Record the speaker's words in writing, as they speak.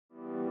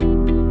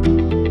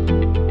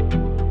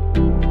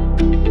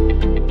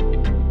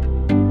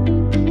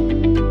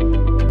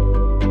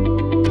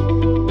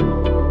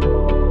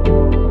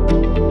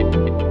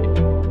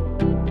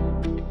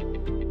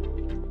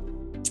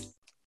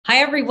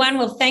everyone.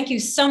 Well, thank you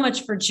so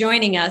much for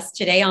joining us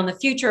today on the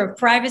future of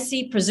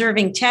privacy,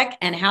 preserving tech,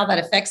 and how that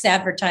affects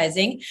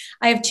advertising.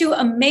 I have two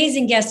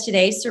amazing guests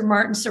today, Sir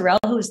Martin Sorrell,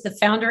 who is the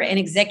founder and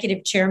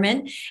executive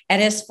chairman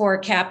at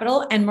S4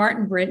 Capital, and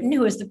Martin Brittin,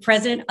 who is the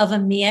president of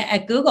EMEA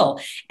at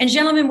Google. And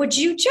gentlemen, would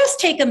you just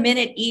take a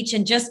minute each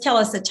and just tell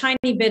us a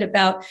tiny bit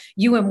about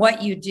you and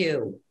what you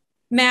do?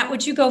 Matt,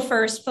 would you go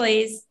first,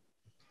 please?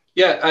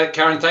 Yeah,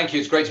 Karen, thank you.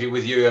 It's great to be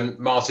with you and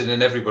Martin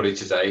and everybody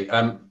today.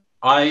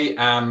 I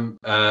am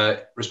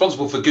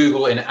responsible for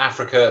Google in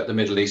Africa, the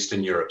Middle East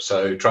and Europe.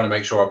 So trying to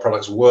make sure our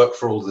products work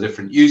for all the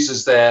different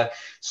users there,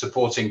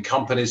 supporting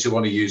companies who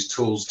want to use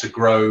tools to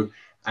grow,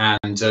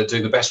 and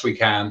doing the best we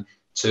can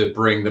to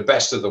bring the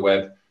best of the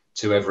web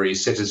to every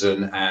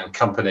citizen and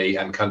company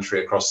and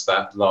country across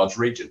that large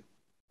region.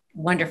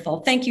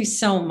 Wonderful. Thank you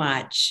so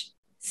much.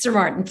 Sir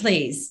Martin,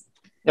 please.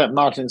 Yeah,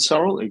 Martin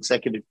Sorrell,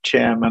 Executive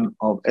Chairman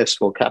of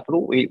S4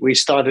 Capital. We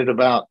started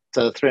about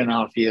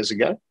 3.5 years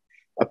ago,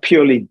 a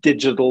purely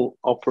digital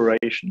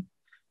operation,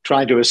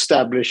 trying to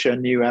establish a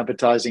new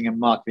advertising and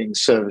marketing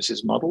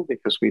services model,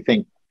 because we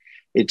think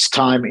it's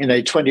time in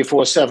a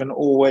 24/7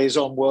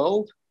 always-on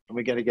world, and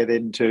we're going to get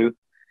into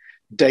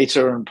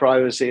data and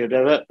privacy or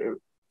whatever.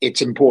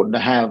 It's important to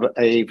have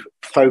a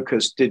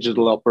focused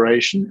digital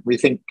operation. We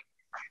think,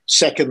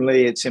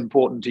 secondly, it's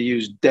important to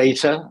use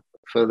data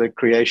for the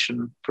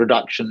creation,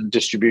 production, and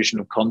distribution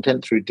of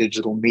content through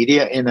digital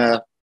media in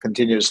a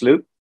continuous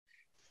loop.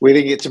 We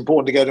think it's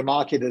important to go to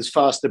market as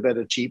faster,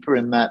 better, cheaper,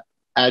 in that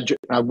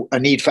a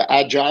need for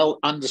agile,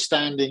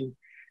 understanding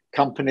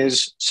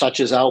companies such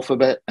as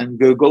Alphabet and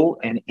Google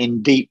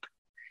in deep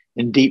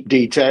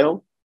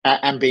detail,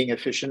 and being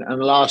efficient.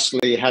 And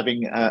lastly,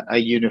 having a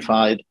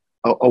unified,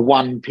 a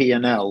one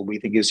P&L, we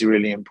think is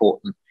really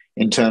important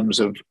in terms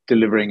of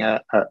delivering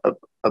a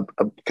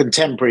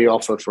contemporary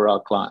offer for our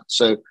clients.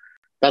 So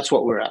that's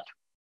what we're at.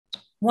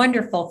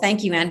 Wonderful.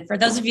 Thank you. And for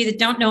those of you that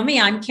don't know me,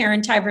 I'm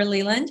Karen Tyber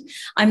Leland.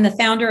 I'm the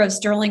founder of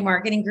Sterling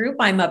Marketing Group.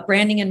 I'm a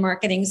branding and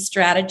marketing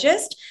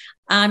strategist.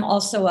 I'm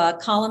also a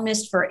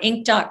columnist for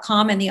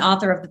Inc.com and the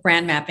author of the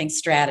brand mapping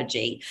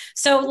strategy.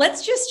 So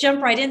let's just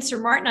jump right in. Sir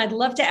Martin, I'd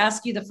love to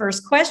ask you the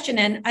first question.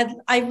 And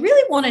I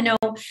really want to know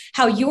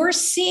how you're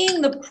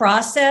seeing the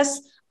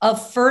process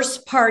of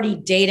first-party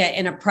data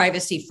in a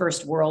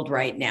privacy-first world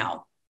right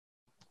now.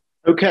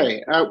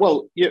 Okay,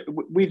 well, yeah,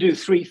 we do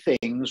three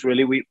things,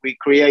 really. We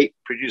create,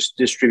 produce,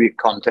 distribute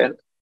content.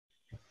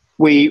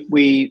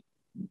 We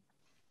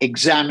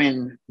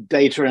examine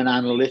data and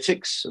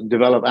analytics, and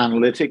develop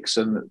analytics,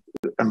 and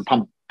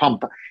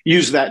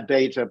use that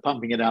data,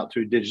 pumping it out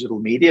through digital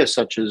media,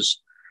 such as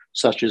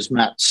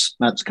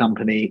Matt's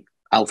company,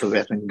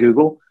 Alphabet and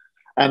Google.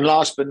 And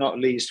last but not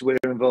least, we're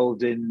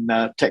involved in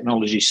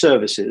technology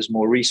services,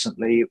 more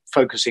recently,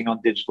 focusing on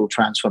digital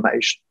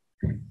transformation.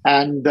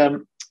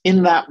 And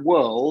in that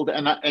world,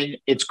 and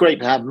it's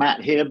great to have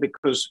Matt here,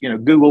 because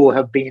Google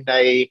have been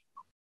a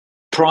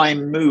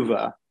prime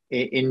mover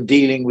in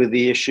dealing with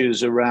the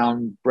issues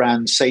around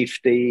brand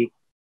safety,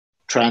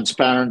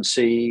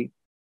 transparency,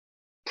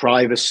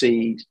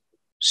 privacy,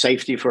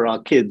 safety for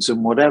our kids,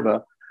 and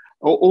whatever.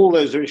 All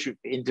those are issues,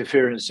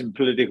 interference in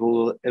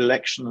political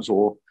elections,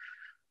 or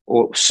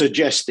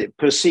suggested,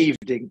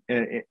 perceived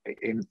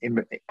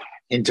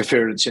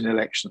interference in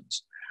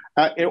elections.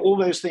 All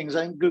those things.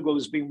 I think Google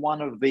has been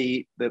one of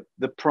the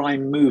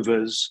prime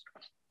movers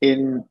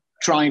in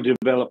trying to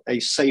develop a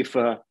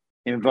safer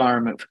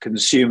environment for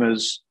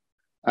consumers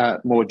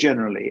more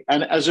generally.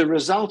 And as a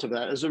result of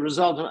that,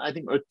 I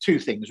think there are two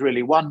things,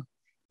 really. One,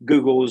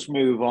 Google's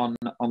move on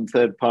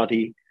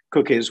third-party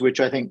cookies, which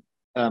I think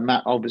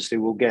Matt obviously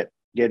will get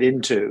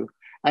into,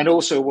 and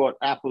also what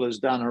Apple has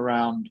done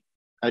around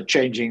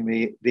changing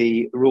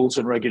the rules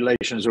and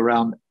regulations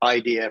around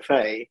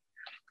IDFA.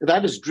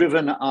 That has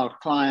driven our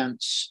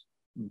clients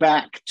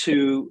back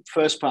to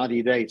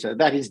first-party data.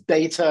 That is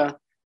data,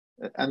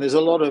 and there's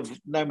a lot of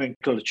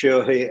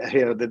nomenclature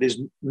here that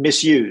is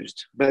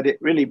misused, but it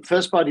really,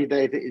 first-party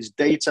data is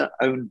data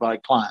owned by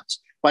clients.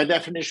 By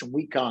definition,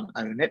 we can't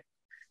own it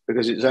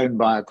because it's owned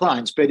by our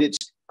clients, but it's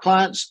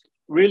clients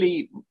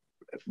really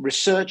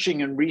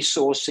researching and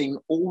resourcing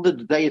all the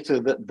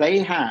data that they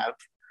have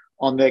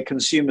on their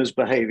consumers'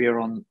 behavior,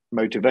 on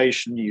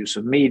motivation, use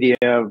of media,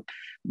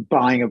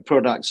 buying of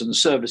products and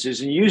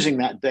services, and using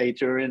that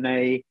data in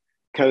a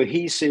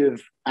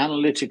cohesive,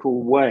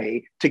 analytical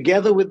way,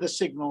 together with the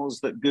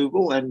signals that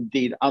Google and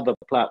indeed other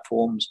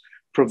platforms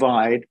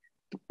provide,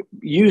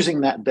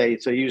 using that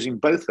data, using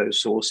both those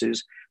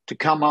sources to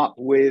come up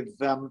with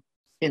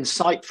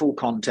insightful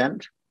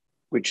content,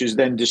 which is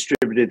then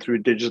distributed through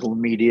digital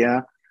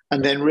media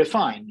and then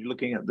refined,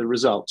 looking at the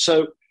results.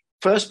 So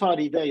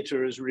first-party data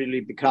has really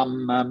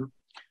become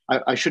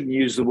I shouldn't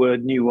use the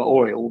word new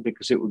oil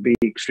because it would be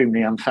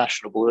extremely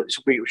unfashionable.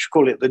 We should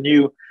call it the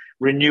new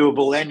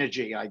renewable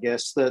energy, I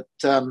guess, that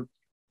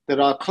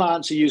our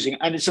clients are using.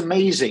 And it's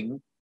amazing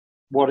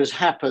what has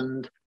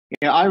happened.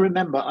 I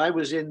remember I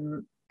was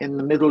in the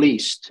Middle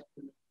East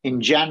in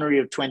January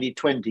of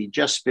 2020,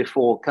 just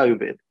before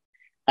COVID.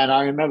 And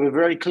I remember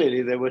very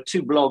clearly there were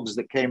two blogs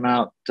that came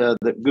out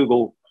that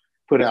Google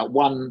put out,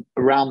 one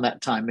around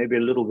that time, maybe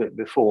a little bit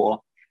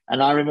before.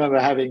 And I remember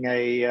having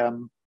a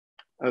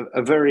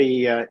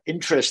very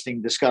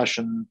interesting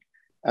discussion.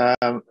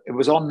 It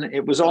was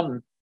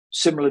on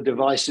similar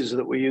devices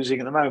that we're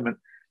using at the moment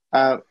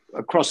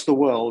across the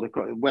world,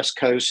 across the West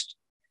Coast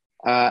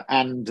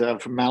and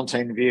from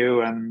Mountain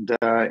View and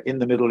in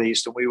the Middle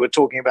East. And we were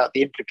talking about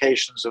the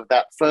implications of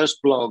that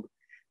first blog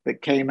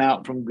that came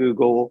out from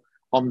Google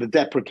on the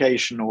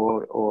deprecation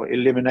or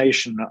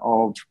elimination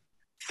of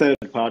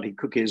third-party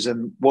cookies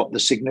and what the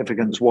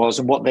significance was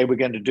and what they were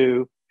going to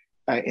do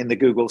in the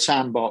Google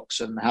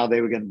sandbox and how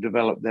they were going to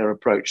develop their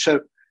approach.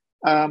 So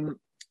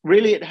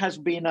really, it has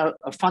been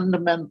a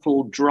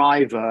fundamental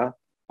driver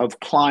of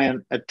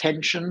client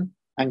attention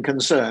and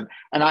concern.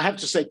 And I have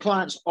to say,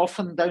 clients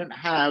often don't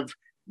have,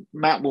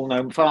 Matt will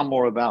know far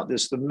more about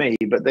this than me,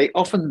 but they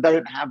often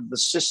don't have the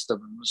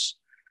systems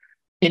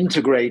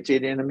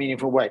integrated in a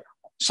meaningful way.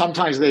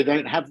 Sometimes they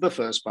don't have the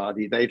first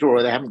party data,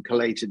 or they haven't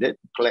collected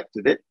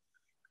it.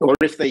 Or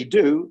if they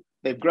do,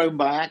 they've grown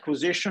by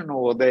acquisition,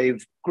 or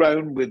they've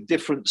grown with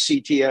different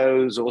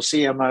CTOs or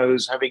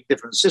CMOs having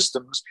different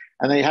systems,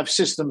 and they have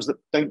systems that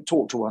don't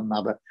talk to one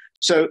another.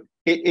 So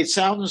it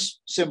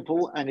sounds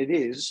simple, and it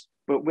is,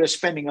 but we're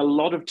spending a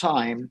lot of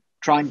time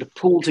trying to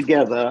pull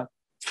together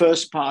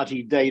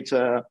first-party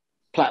data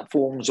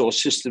platforms or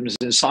systems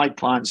inside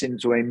clients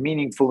into a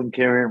meaningful and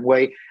coherent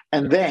way,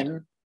 and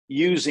then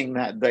using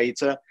that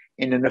data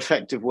in an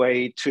effective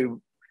way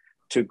to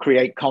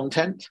create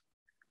content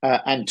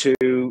and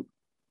to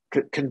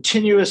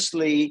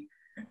continuously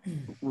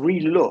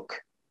relook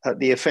at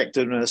the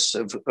effectiveness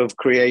of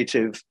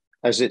creative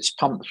as it's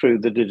pumped through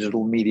the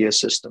digital media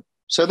system.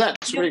 So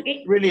that's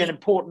really an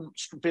important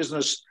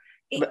business.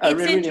 A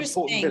really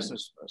important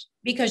business for us.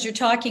 Because you're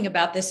talking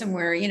about this and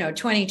we're,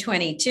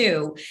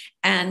 2022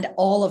 and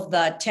all of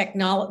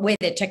the way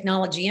that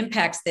technology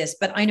impacts this.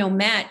 But I know,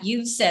 Matt,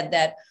 you said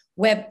that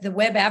the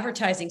web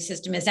advertising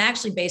system is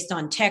actually based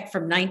on tech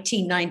from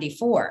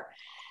 1994.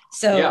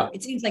 So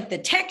It seems like the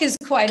tech is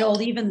quite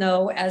old, even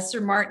though, as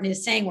Sir Martin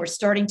is saying, we're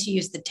starting to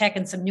use the tech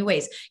in some new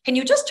ways. Can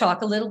you just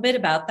talk a little bit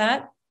about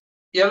that?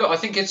 Yeah, look, I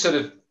think it's sort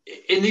of,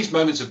 in these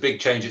moments of big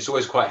change, it's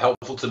always quite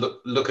helpful to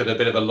look at a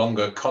bit of a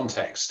longer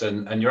context.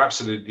 And you're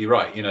a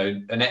right.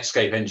 A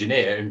Netscape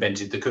engineer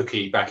invented the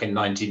cookie back in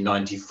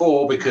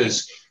 1994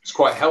 because it's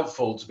quite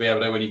helpful to be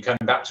able to, when you come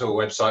back to a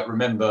website,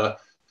 remember,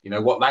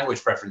 what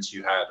language preference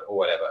you had or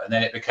whatever. And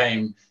then it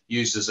became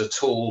used as a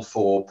tool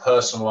for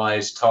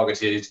personalized,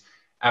 targeted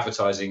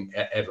advertising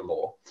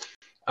evermore.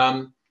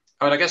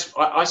 I guess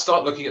I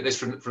start looking at this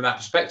from that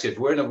perspective.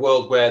 We're in a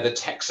world where the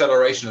tech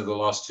acceleration of the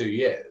last 2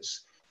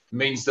 years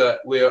means that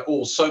we're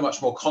all so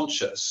much more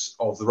conscious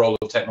of the role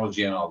of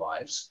technology in our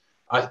lives.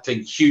 I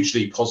think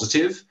hugely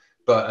positive,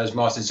 but as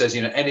Martin says,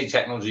 any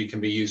technology can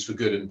be used for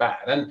good and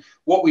bad. And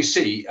what we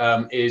see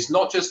is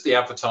not just the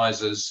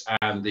advertisers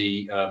and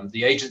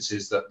the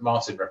agencies that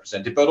Martin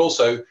represented, but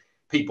also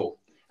people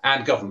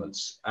and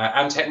governments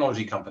and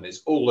technology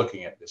companies all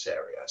looking at this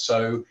area.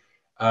 So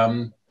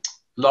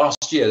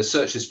last year,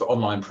 searches for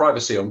online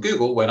privacy on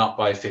Google went up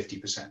by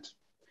 50%.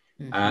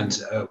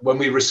 And when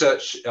we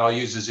research our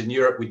users in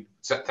Europe,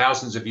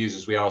 thousands of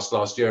users we asked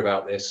last year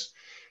about this,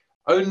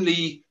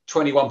 only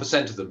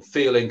 21% of them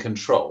feel in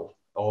control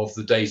of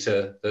the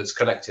data that's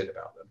collected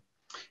about them.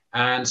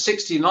 And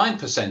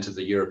 69% of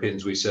the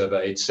Europeans we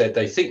surveyed said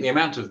they think the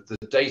amount of the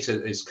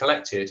data is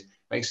collected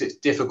makes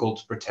it difficult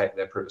to protect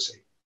their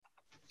privacy.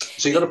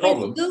 So you've got a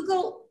problem.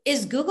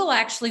 Is Google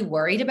actually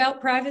worried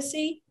about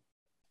privacy?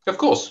 Of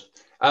course.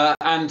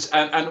 And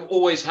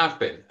always have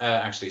been,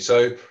 actually.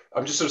 So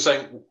I'm just sort of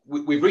saying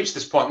we've reached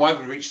this point. Why have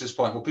we reached this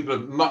point? Well, people are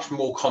much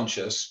more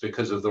conscious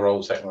because of the role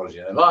of technology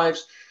in their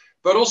lives.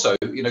 But also,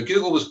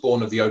 Google was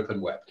born of the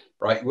open web,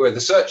 right? We're the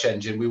search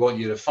engine. We want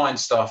you to find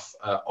stuff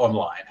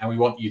online, and we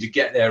want you to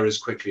get there as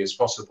quickly as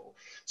possible.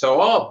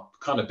 So our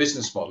kind of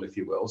business model, if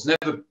you will, has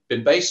never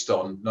been based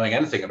on knowing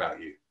anything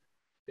about you.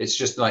 It's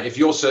just like, if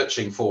you're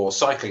searching for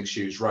cycling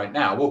shoes right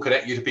now, we'll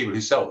connect you to people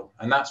who sell them.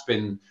 And that's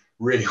been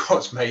really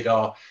what's made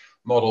our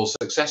model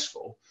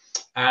successful.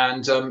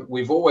 And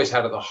we've always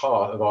had at the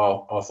heart of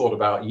our thought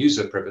about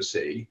user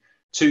privacy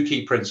two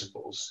key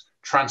principles: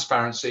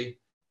 transparency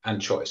and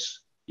choice.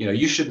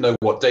 You should know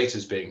what data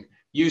is being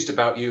used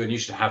about you, and you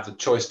should have the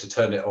choice to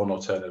turn it on or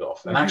turn it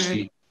off. And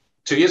actually,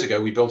 2 years ago,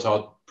 we built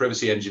our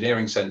privacy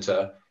engineering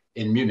center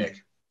in Munich.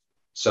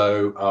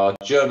 So our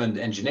German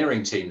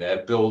engineering team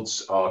there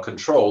builds our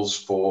controls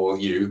for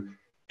you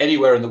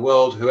anywhere in the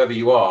world, whoever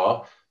you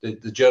are.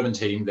 The German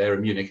team there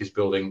in Munich is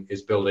building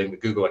the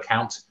Google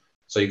account,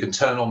 so you can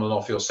turn on and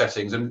off your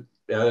settings. And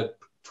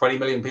 20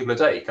 million people a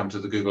day come to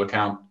the Google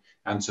account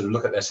and sort of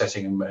look at their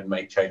setting and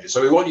make changes.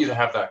 So we want you to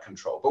have that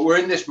control. But we're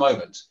in this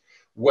moment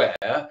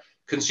where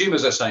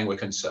consumers are saying we're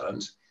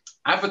concerned.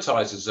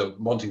 Advertisers are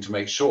wanting to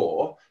make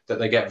sure that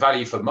they get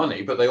value for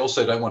money, but they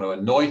also don't want to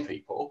annoy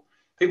people.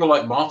 People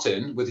like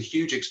Martin, with a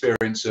huge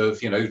experience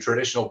of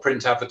traditional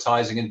print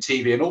advertising and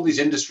TV and all these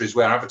industries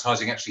where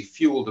advertising actually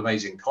fueled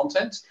amazing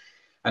content,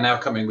 are now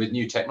coming with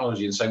new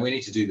technology and saying we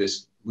need to do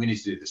this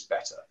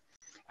better.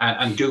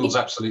 And Google's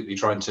absolutely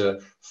trying to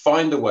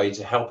find a way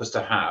to help us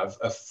to have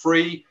a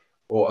free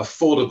or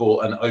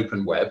affordable and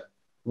open web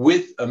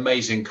with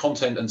amazing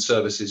content and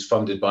services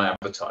funded by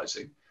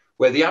advertising,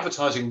 where the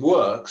advertising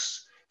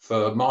works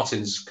for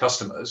Martin's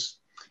customers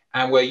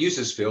and where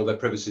users feel their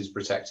privacy is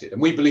protected.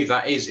 And we believe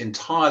that is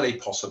entirely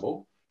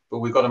possible, but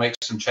we've got to make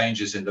some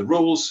changes in the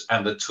rules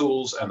and the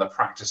tools and the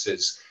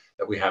practices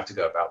that we have to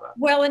go about that.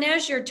 Well, and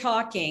as you're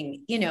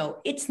talking,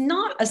 it's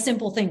not a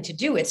simple thing to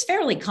do. It's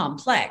fairly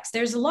complex.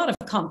 There's a lot of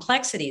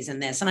complexities in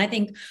this. And I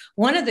think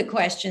one of the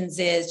questions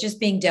is, just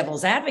being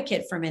devil's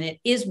advocate for a minute,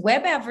 is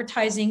web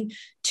advertising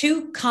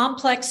too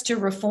complex to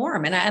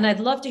reform? And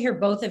I'd love to hear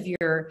both of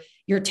your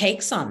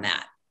takes on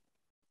that.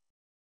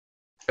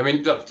 I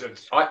mean,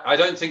 I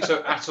don't think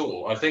so at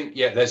all. I think,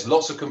 there's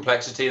lots of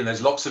complexity and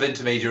there's lots of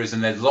intermediaries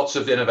and there's lots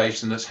of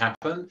innovation that's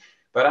happened.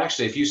 But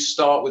actually, if you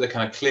start with a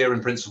kind of clear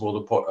and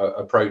principled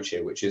approach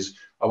here, which is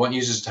I want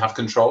users to have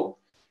control,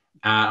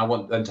 and I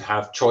want them to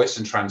have choice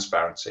and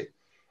transparency.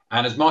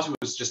 And as Martin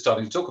was just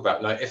starting to talk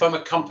about, like if I'm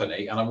a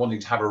company and I'm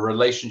wanting to have a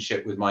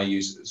relationship with my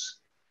users,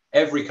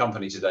 every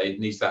company today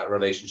needs that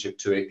relationship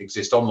to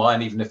exist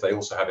online, even if they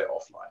also have it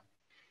offline.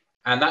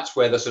 And that's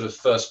where the sort of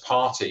first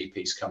party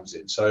piece comes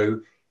in.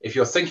 So if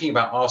you're thinking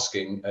about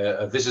asking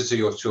a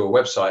visitor to a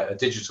website, a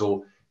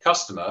digital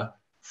customer,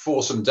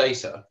 for some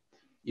data,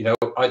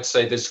 I'd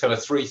say there's kind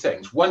of three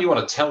things. One, you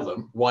want to tell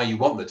them why you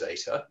want the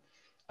data.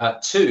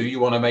 Two, you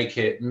want to make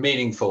it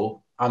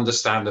meaningful,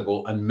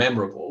 understandable, and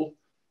memorable.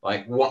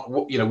 Like,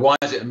 why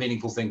is it a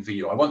meaningful thing for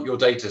you? I want your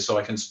data so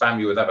I can spam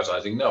you with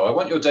advertising. No, I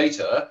want your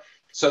data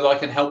so that I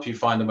can help you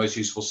find the most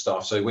useful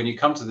stuff. So when you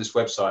come to this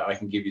website, I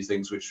can give you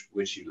things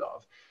which you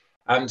love.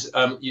 And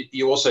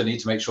you also need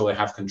to make sure they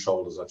have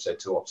control, as I've said,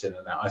 to opt in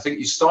and out. I think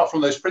you start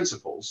from those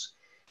principles.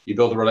 You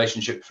build a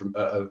relationship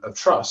of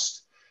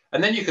trust.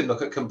 And then you can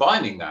look at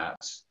combining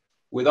that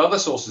with other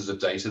sources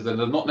of data that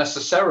are not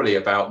necessarily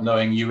about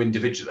knowing you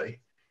individually,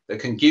 that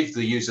can give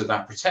the user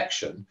that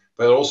protection,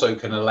 but also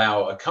can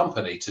allow a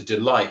company to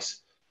delight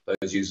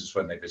those users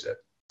when they visit.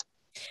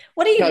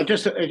 What do you? No,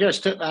 just to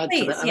add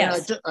to that,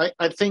 yes.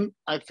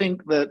 I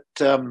think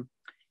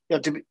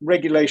that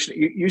regulation.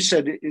 You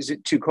said, is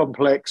it too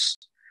complex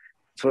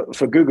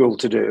for Google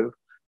to do?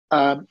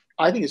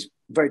 I think it's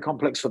very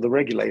complex for the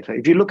regulator.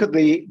 If you look at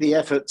the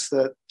efforts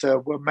that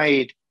were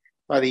made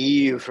by the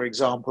EU, for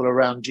example,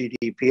 around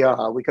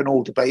GDPR, we can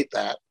all debate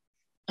that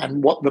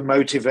and what the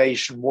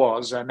motivation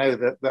was. I know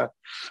that the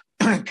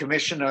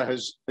commissioner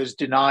has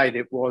denied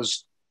it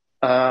was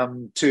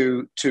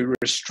to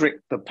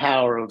restrict the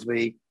power of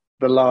the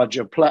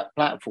larger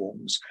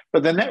platforms,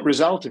 but the net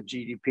result of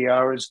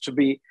GDPR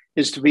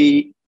is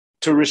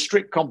to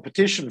restrict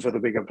competition for the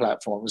bigger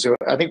platforms. So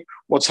I think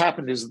what's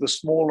happened is the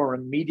smaller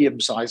and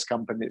medium-sized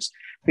companies,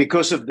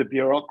 because of the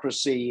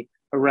bureaucracy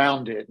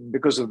around it and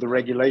because of the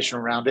regulation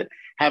around it,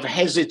 have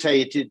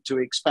hesitated to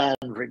expand,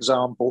 for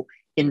example,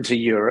 into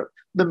Europe,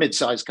 the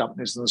mid-sized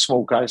companies and the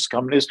small-sized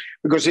companies,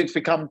 because it's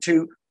become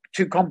too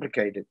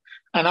complicated.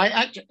 And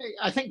I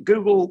think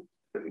Google,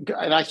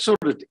 and I sort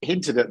of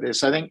hinted at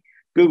this, I think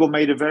Google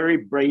made a very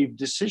brave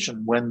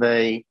decision when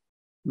they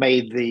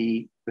made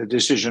the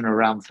decision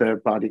around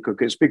third-party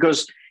cookies,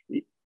 because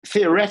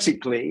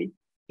theoretically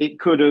it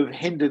could have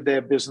hindered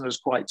their business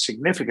quite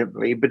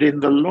significantly, but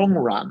in the long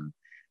run,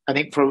 I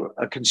think from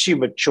a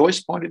consumer choice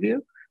point of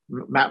view,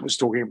 Matt was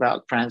talking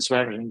about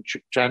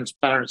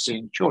transparency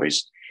and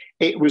choice.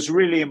 It was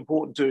really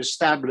important to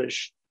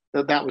establish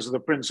that was the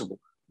principle.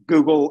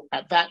 Google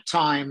at that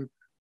time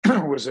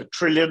was $1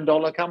 trillion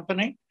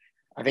company.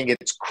 I think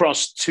it's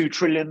crossed $2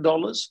 trillion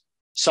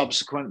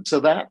subsequent to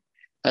that.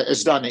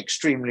 Has done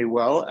extremely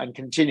well and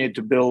continued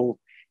to build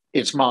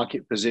its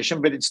market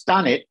position. But it's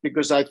done it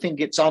because I think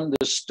it's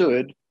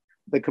understood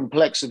the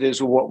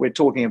complexities of what we're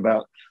talking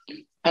about.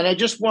 And I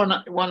just one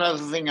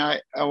other thing I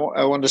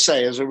want to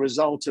say as a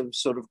result of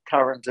sort of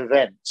current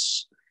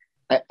events,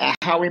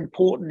 how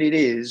important it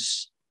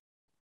is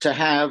to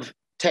have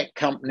tech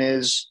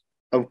companies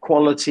of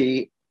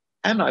quality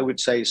and I would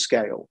say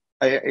scale.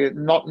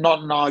 Not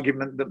an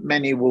argument that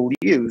many will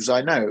use,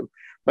 I know,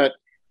 but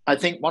I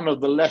think one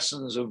of the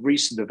lessons of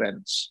recent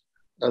events,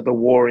 the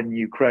war in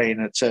Ukraine,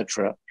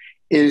 etc.,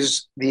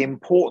 is the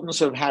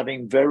importance of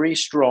having very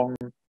strong.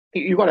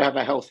 You've got to have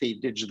a healthy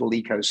digital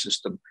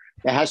ecosystem.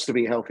 There has to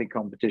be healthy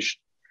competition.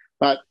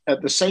 But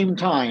at the same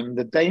time,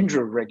 the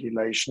danger of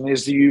regulation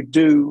is that you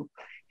do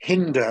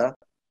hinder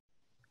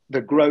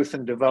the growth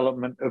and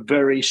development of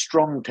very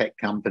strong tech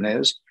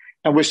companies.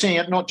 And we're seeing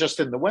it not just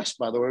in the West,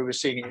 by the way, we're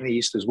seeing it in the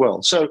East as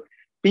well. So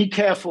be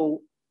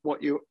careful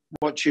what you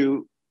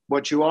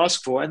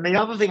ask for. And the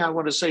other thing I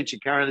want to say to you,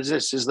 Karen, is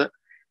this, is that,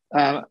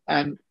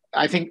 and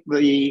I think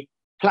the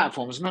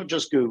platforms, not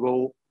just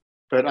Google,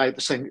 but I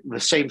think the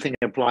same thing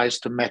applies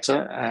to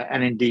Meta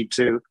and indeed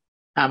to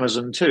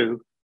Amazon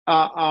too,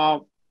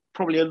 are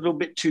probably a little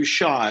bit too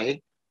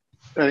shy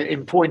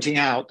in pointing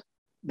out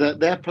that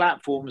their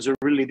platforms are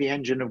really the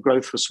engine of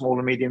growth for small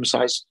and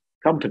medium-sized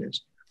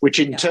companies. which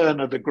in turn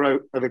are the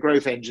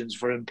growth engines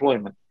for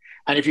employment.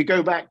 And if you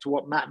go back to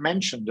what Matt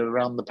mentioned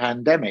around the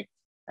pandemic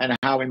and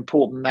how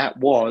important that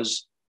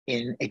was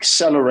in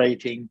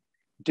accelerating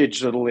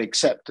digital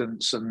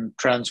acceptance and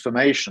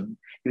transformation,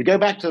 if you go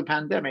back to the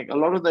pandemic, a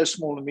lot of those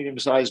small and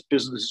medium-sized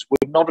businesses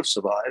would not have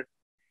survived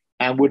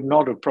and would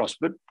not have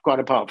prospered, quite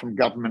apart from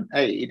government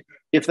aid,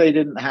 if they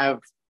didn't have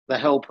the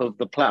help of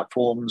the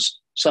platforms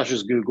such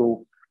as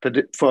Google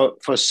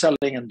for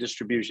selling and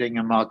distributing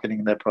and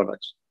marketing their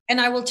products. And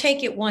I will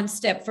take it one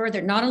step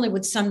further. Not only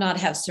would some not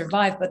have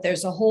survived, but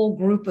there's a whole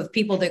group of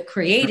people that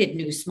created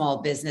new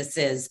small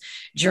businesses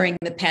during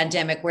the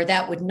pandemic where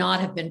that would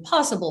not have been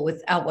possible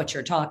without what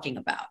you're talking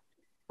about.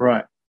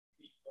 Right.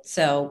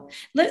 So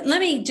let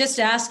me just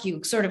ask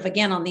you sort of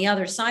again on the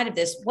other side of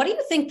this, what do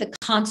you think the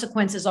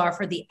consequences are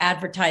for the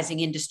advertising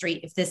industry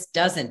if this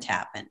doesn't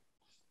happen?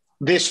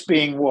 This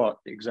being what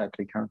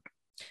exactly, Karen?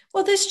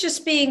 Well, this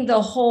just being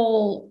the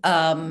whole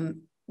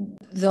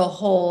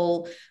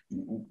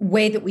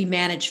way that we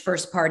manage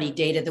first party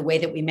data, the way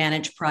that we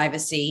manage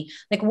privacy.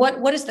 Like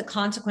what is the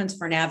consequence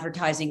for an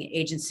advertising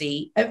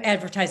industry,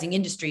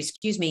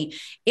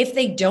 if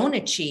they don't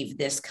achieve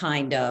this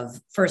kind of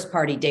first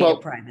party data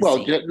privacy?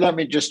 Well, let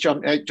me just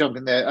jump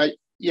in there.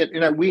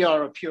 We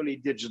are a purely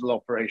digital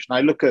operation.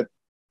 I look at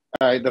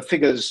the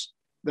figures.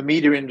 The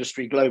media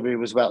industry globally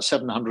was about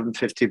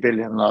 750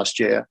 billion last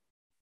year.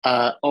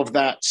 Of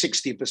that,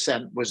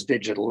 60% was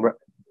digital,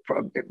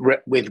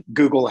 with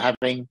Google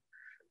having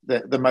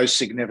the most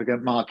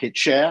significant market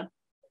share,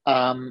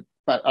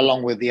 but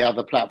along with the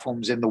other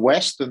platforms in the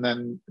West, and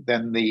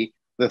then the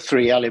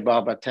three,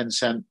 Alibaba,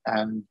 Tencent,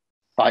 and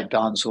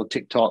ByteDance or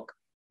TikTok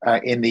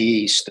in the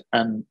East,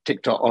 and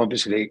TikTok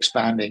obviously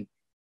expanding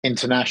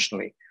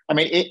internationally. I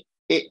mean,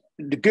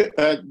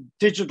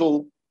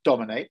 digital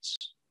dominates.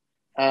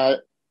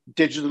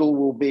 Digital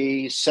will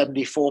be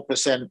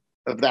 74%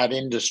 of that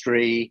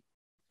industry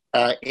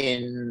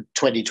in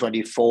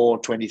 2024,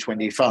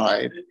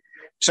 2025.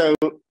 So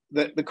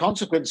the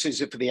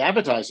consequences for the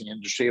advertising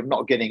industry of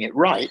not getting it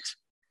right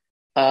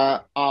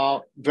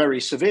are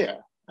very severe.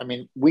 I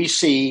mean, we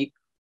see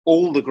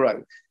all the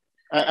growth.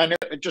 And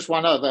just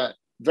one other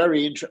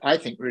I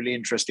think really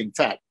interesting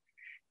fact.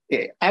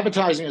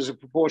 Advertising as a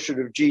proportion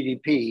of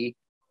GDP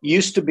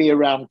used to be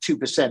around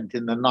 2%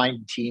 in the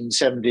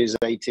 1970s,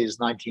 80s,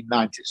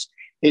 1990s.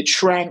 It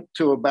shrank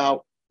to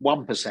about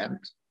 1%.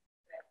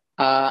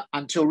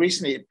 Until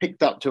recently, it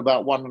picked up to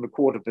about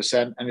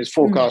 1.25% and is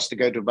forecast to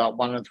go to about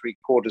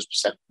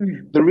 1.75%.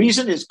 The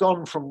reason it's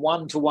gone from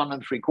 1 to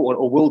 1.75,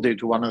 or will do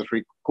to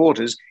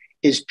 1.75,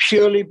 is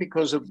purely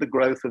because of the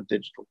growth of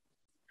digital.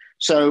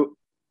 So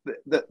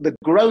the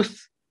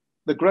growth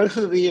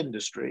of the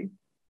industry,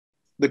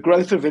 the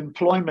growth of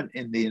employment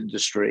in the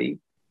industry,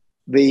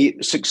 the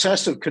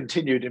success of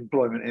continued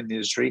employment in the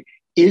industry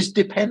is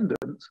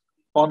dependent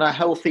on a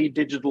healthy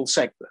digital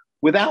sector.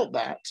 Without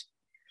that,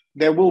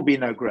 there will be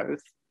no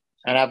growth,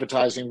 and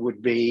advertising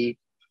would be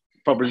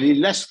probably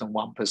less than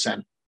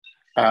 1%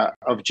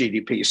 of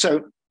GDP.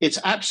 So it's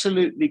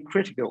absolutely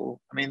critical,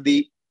 I mean,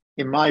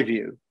 in my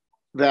view,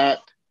 that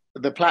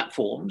the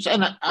platforms,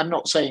 and I'm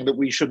not saying that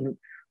we shouldn't,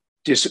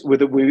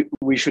 whether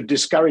we should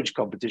discourage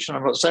competition,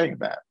 I'm not saying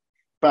that,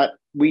 but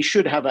we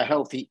should have a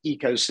healthy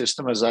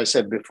ecosystem, as I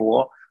said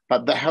before,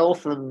 but the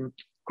health and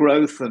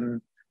growth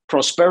and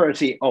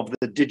prosperity of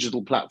the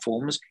digital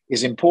platforms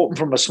is important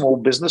from a small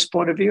business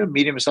point of view, a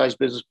medium-sized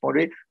business point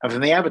of view, and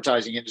from the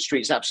advertising industry,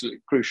 it's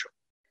absolutely crucial.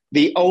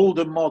 The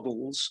older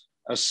models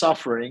are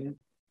suffering,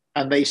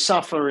 and they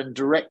suffer in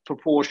direct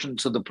proportion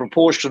to the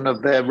proportion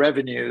of their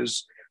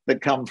revenues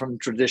that come from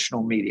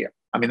traditional media.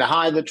 I mean, the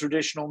higher the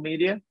traditional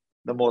media,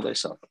 the more they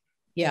suffer.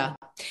 Yeah.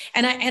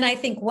 And I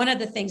think one of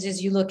the things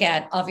is you look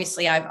at,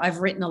 obviously, I've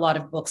written a lot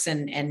of books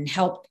and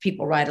helped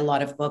people write a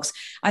lot of books.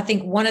 I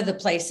think one of the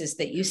places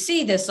that you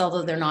see this,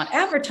 although they're not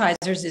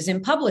advertisers, is in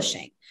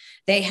publishing.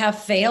 They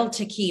have failed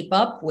to keep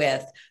up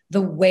with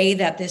the way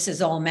that this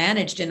is all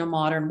managed in a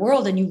modern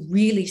world. And you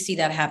really see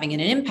that having an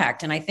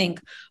impact. And I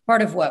think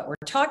part of what we're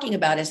talking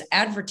about is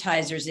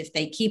advertisers, if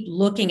they keep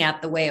looking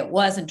at the way it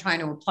was and trying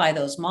to apply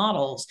those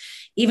models,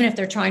 even if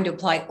they're trying to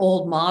apply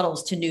old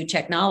models to new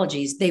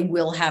technologies, they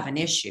will have an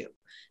issue.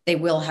 They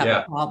will have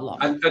a problem.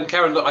 And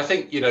Karen, look, I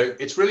think,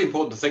 it's really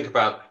important to think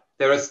about,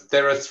 there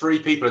are three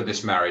people in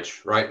this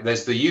marriage, right?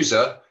 There's the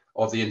user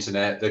of the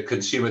internet, the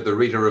consumer, the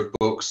reader of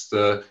books,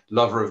 the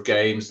lover of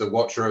games, the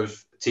watcher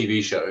of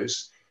TV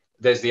shows.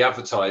 There's the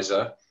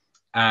advertiser,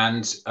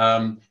 and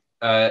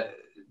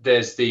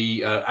there's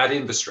the ad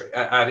industry,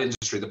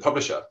 the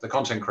publisher, the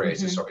content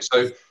creator.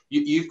 So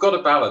you've got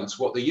to balance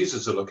what the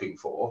users are looking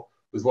for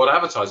with what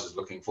advertisers are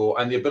looking for,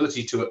 and the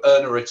ability to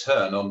earn a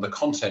return on the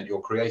content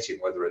you're creating,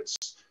 whether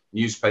it's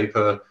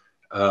newspaper,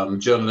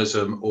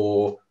 journalism,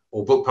 or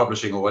book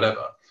publishing, or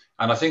whatever.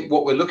 And I think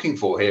what we're looking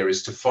for here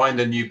is to find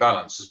a new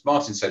balance. As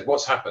Martin said,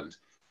 what's happened?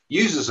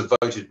 Users have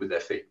voted with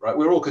their feet, right?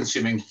 We're all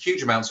consuming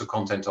huge amounts of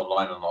content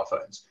online on our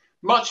phones,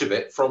 much of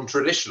it from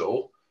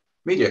traditional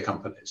media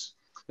companies.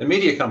 The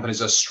media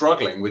companies are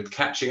struggling with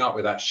catching up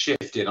with that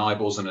shift in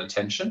eyeballs and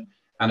attention.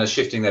 and are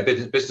shifting their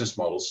business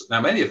models. Now,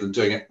 many of them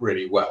doing it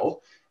really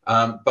well,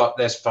 but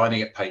they're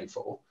finding it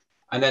painful.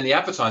 And then the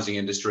advertising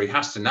industry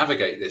has to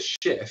navigate this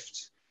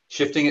shift,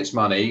 shifting its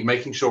money,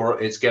 making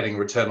sure it's getting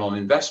return on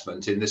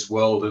investment in this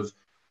world of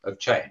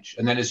change.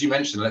 And then, as you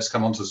mentioned, let's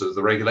come on to sort of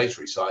the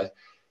regulatory side.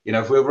 You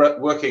know, if we're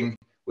working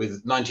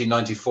with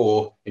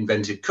 1994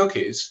 invented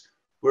cookies,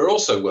 we're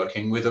also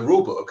working with a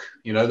rule book,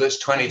 you know, that's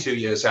 22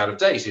 years out of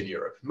date in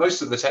Europe.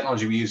 Most of the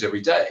technology we use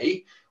every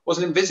day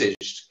wasn't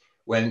envisaged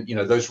when, you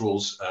know, those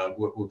rules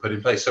were put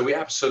in place. So we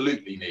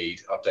absolutely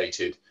need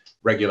updated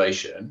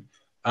regulation.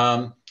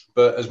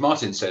 But as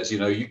Martin says, you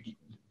know,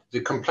 the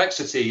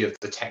complexity of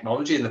the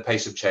technology and the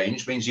pace of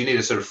change means you need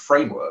a sort of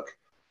framework.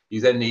 You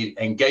then need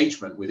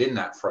engagement within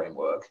that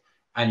framework,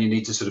 and you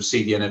need to sort of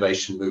see the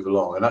innovation move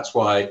along. And that's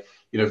why,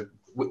 you know,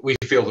 we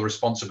feel the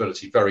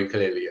responsibility very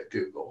clearly at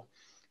Google.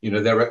 You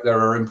know, there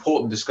are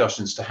important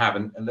discussions to have.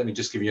 And let me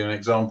just give you an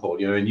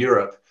example. You know, in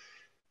Europe,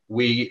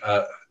 we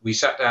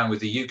sat down with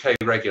the UK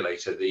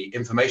regulator, the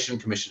Information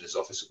Commissioner's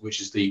Office,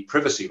 which is the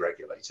privacy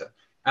regulator,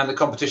 and the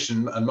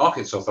Competition and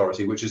Markets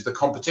Authority, which is the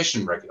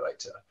competition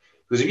regulator.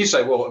 Because if you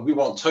say, well, we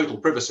want total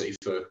privacy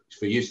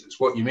for users,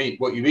 what you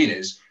mean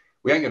is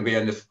we ain't going to be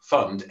able to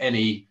fund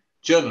any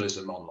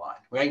journalism online.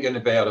 We ain't going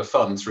to be able to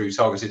fund through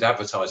targeted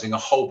advertising a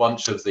whole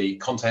bunch of the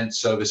content,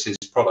 services,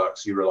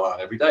 products you rely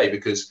on every day,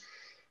 because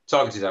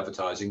targeted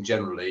advertising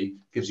generally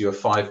gives you a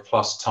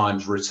 5+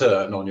 times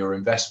return on your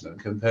investment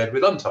compared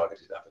with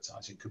untargeted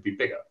advertising. It could be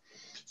bigger.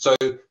 So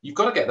you've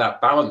got to get that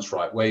balance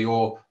right, where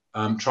you're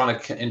trying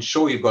to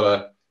ensure you've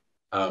got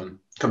a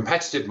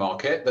competitive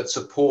market that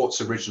supports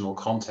original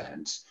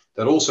content,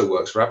 that also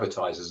works for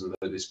advertisers, and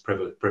that is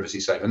privacy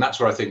safe. And that's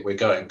where I think we're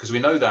going, because we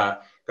know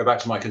that, go back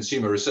to my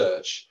consumer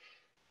research,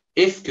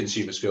 if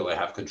consumers feel they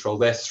have control,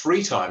 they're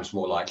 3 times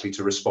more likely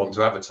to respond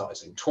to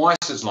advertising,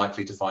 twice as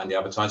likely to find the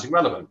advertising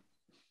relevant.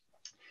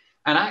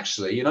 And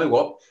actually, you know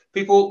what?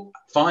 People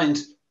find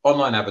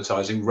online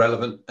advertising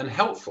relevant and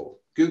helpful.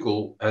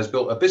 Google has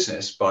built a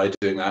business by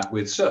doing that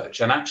with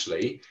search. And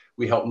actually,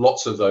 we help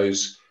lots of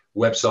those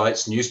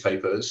websites,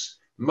 newspapers,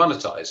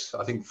 monetize.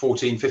 I think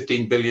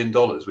 $14-15 billion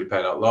we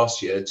paid out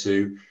last year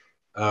to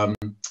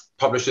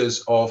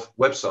publishers of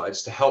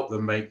websites to help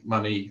them make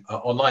money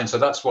online. So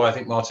that's why I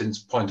think Martin's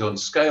point on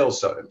scale is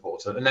so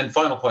important. And then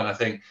final point, I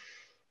think,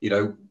 you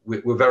know,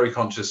 we're very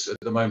conscious at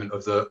the moment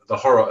of the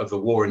horror of the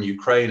war in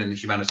Ukraine and the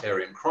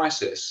humanitarian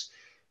crisis,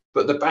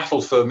 but the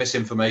battle for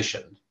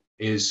misinformation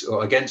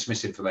or against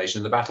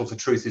misinformation, the battle for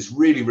truth is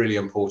really, really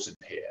important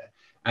here.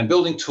 And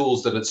building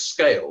tools that at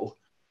scale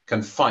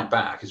can fight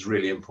back is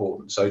really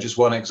important. So just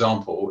one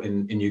example,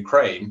 in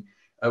Ukraine,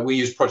 we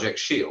use Project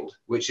Shield,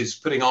 which is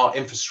putting our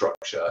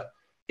infrastructure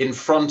in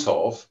front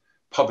of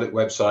public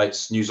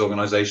websites, news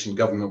organization,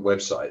 government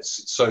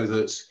websites, so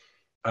that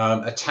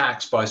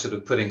attacks by sort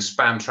of putting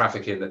spam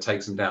traffic in that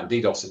takes them down,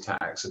 DDoS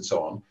attacks and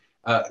so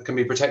on, can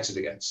be protected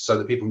against, so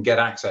that people can get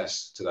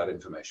access to that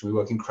information. We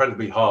work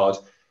incredibly hard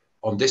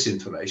on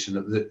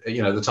disinformation.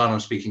 You know, at the time I'm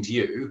speaking to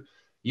you,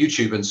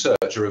 YouTube and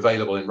search are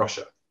available in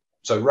Russia.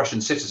 So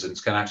Russian citizens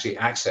can actually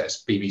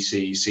access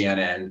BBC,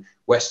 CNN,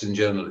 Western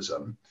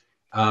journalism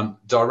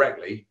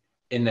directly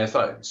in their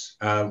phones,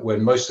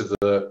 when most of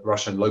the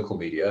Russian local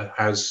media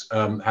has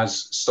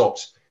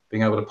stopped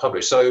being able to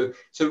publish. So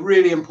it's a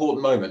really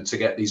important moment to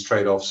get these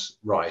trade-offs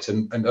right.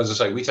 And as I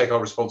say, we take our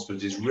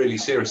responsibilities really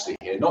seriously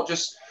here, not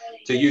just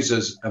to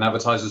users and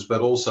advertisers,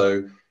 but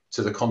also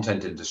to the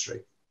content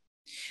industry.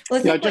 Well,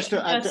 I think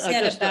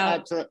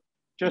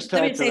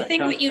I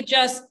think what you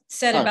just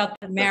said about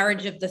the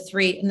marriage of the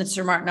three, and then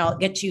Sir Martin, I'll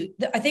get you.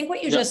 I think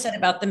what you just said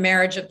about the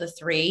marriage of the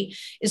three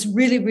is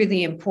really,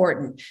 really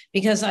important,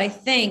 because I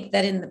think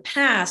that in the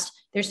past,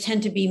 there's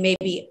tend to be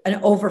maybe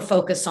an over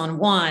focus on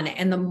one,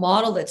 and the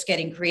model that's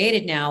getting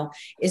created now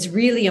is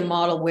really a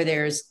model where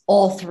there's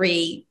all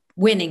three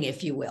winning,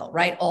 if you will,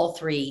 right? All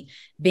three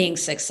being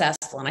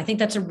successful. And I think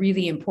that's a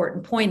really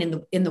important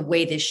point in the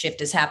way this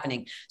shift is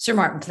happening. Sir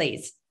Martin,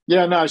 please.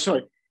 Yeah, no,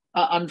 sorry.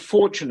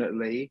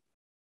 Unfortunately,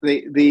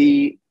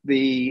 the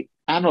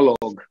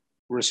analog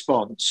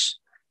response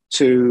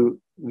to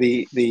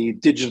the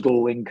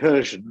digital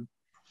incursion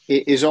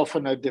is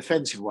often a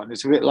defensive one.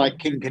 It's a bit like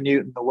King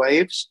Canute and the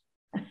waves,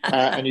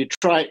 and you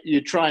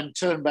try and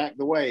turn back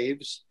the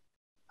waves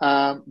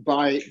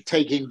by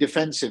taking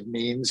defensive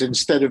means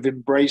instead of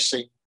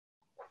embracing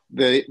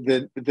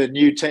the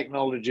new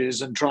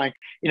technologies and trying.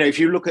 You know, if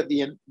you look at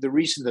the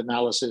recent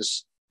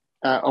analysis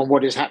on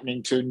what is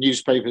happening to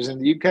newspapers in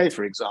the UK,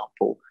 for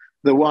example,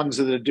 the ones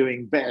that are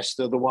doing best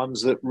are the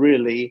ones that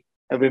really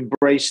have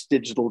embraced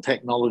digital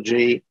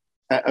technology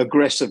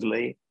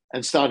aggressively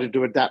and started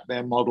to adapt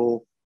their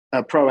model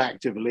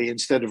proactively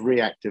instead of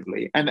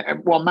reactively. And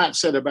what Matt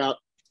said about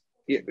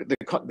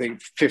the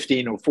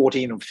 15 or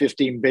 14 or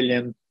 15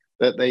 billion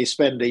that they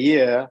spend a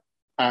year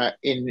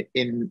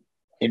in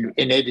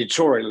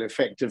editorial,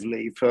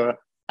 effectively, for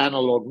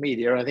analog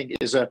media, I think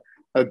is a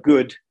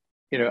good,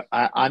 you know,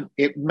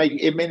 it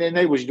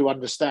enables you to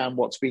understand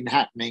what's been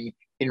happening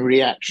in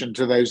reaction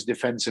to those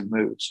defensive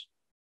moves.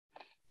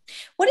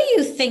 What do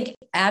you think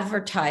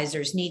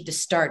advertisers need to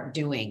start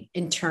doing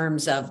in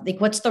terms of like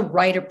what's the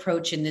right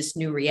approach in this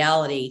new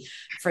reality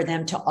for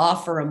them to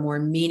offer a more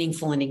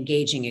meaningful and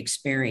engaging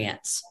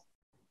experience?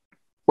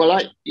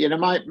 Well,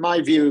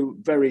 my view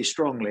very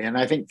strongly, and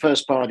I think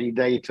first-party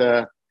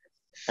data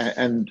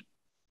and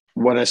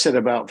what I said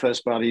about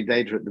first-party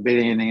data at the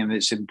beginning and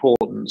its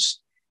importance,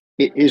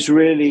 it is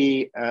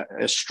really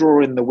a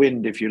straw in the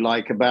wind, if you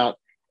like, about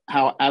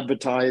how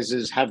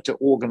advertisers have to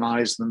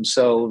organize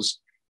themselves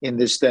in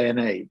this day and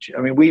age.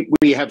 I mean,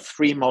 we have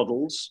three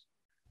models.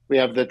 We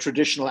have the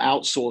traditional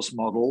outsource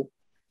model.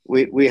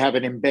 We have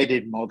an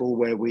embedded model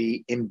where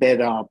we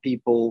embed our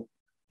people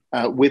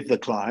with the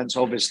clients,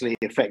 obviously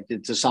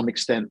affected to some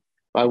extent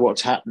by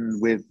what's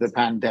happened with the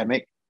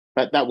pandemic,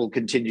 but that will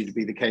continue to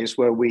be the case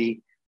where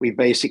we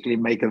basically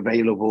make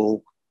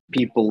available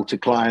people to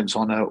clients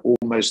on a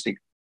almost,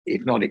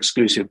 if not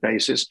exclusive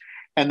basis.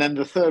 And then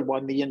the third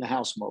one, the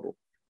in-house model.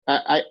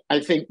 I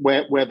think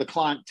where the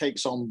client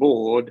takes on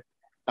board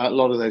a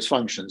lot of those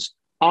functions.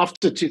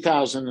 After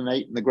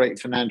 2008 and the great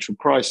financial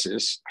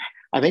crisis,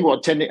 I think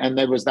what tended, and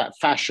there was that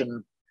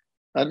fashion,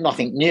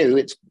 nothing new,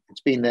 it's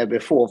been there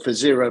before for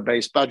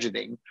zero-based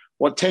budgeting.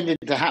 What tended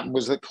to happen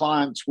was that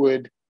clients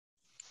would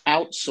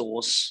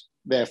outsource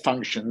their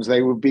functions.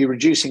 They would be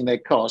reducing their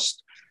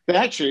cost. They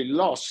actually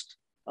lost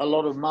a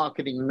lot of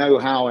marketing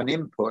know-how and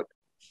input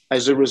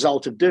as a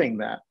result of doing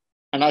that.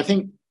 And I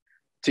think,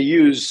 to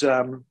use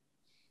a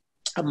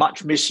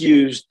much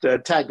misused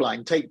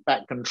tagline, take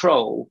back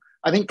control,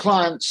 I think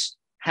clients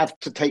have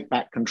to take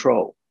back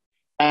control.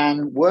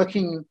 And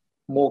working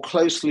more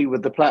closely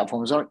with the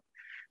platforms,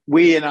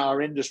 we in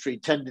our industry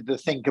tended to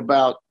think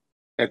about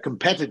a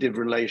competitive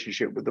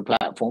relationship with the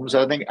platforms.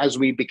 I think as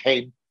we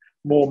became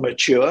more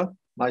mature,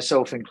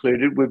 myself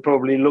included, we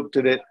probably looked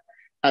at it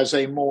as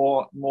a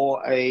more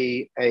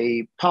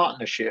a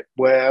partnership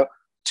where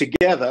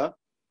together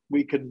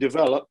we can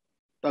develop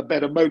a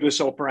better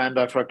modus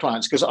operandi for our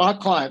clients. Because our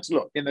clients,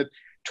 look, in a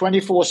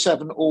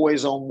 24/7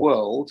 always on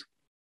world,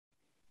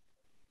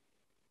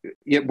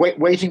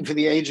 waiting for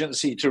the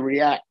agency to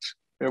react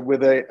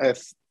with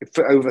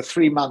for over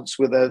 3 months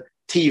with a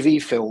TV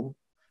film,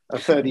 a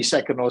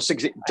 30-second or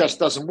 60, it just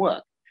doesn't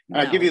work. No.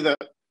 I'll give you the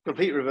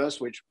complete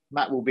reverse, which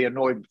Matt will be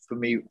annoyed for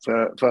me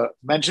for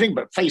mentioning,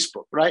 but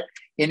Facebook, right?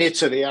 In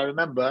Italy, I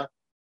remember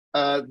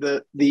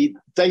the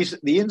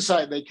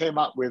insight they came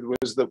up with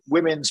was that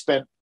women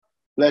spent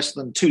less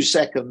than 2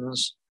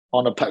 seconds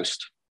on a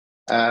post,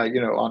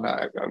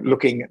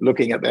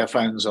 looking at their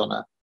phones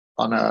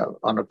on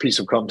a piece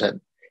of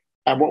content.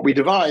 And what we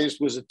devised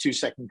was a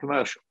 2-second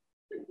commercial.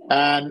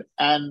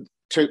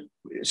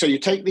 So you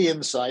take the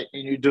insight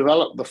and you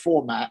develop the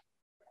format.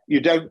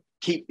 You don't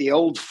keep the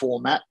old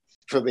format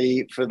for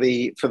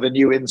the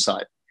new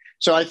insight.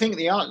 So I think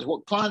the answer,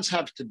 what clients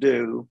have to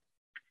do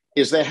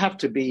is they have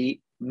to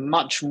be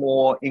much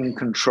more in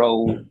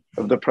control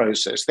of the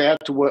process. They have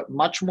to work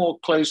much more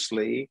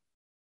closely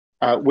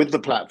with the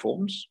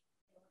platforms,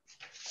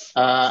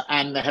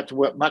 and they have to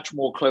work much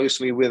more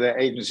closely with their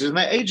agencies. And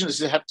their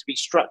agencies have to be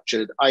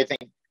structured, I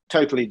think,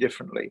 totally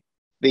differently.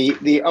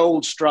 The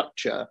old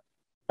structure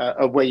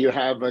of where you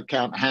have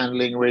account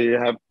handling, where you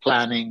have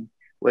planning,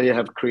 where you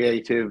have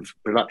creative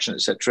production,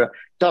 etc.,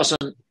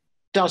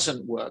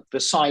 doesn't work. The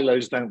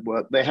silos don't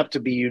work. They have to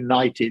be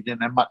united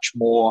in a much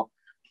more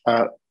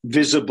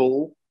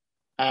visible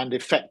and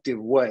effective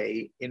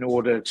way in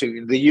order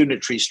to the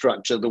unitary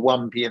structure, the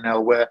one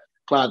P&L where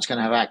clients can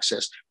have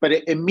access.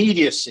 But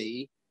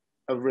immediacy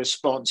of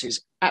response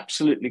is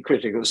absolutely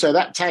critical. So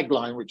that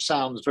tagline, which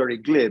sounds very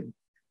glib,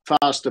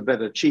 faster,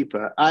 better,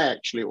 cheaper,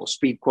 or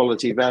speed,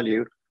 quality,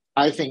 value,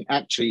 I think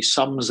actually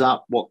sums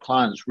up what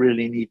clients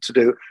really need to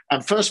do.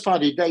 And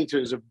first-party data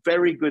is a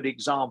very good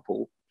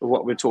example of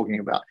what we're talking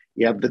about.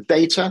 You have the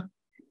data,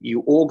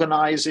 you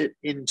organize it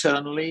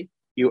internally,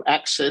 you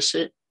access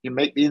it, you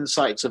make the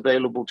insights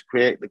available to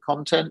create the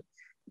content,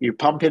 you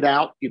pump it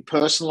out, you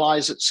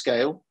personalize at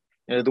scale.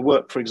 The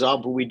work, for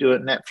example, we do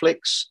at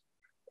Netflix,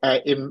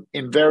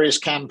 in various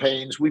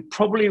campaigns, we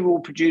probably will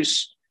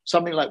produce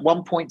something like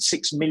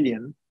 1.6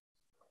 million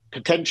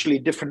potentially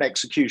different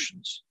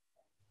executions.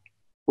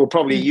 We'll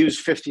probably use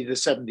 50 to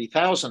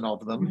 70,000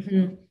 of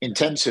them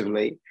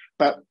intensively.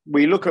 But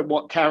we look at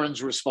what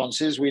Karen's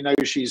response is. We know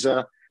she's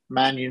a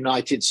Man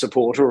United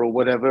supporter or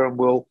whatever, and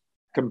we'll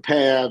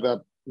compare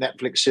the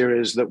Netflix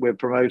series that we're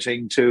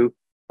promoting to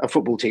a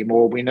football team.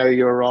 Or we know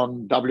you're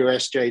on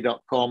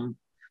WSJ.com,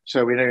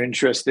 so we know you're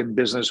interested in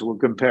business. We'll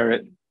compare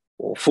it,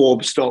 or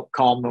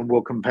Forbes.com, and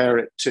we'll compare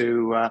it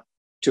to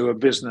a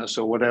business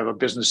or whatever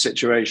business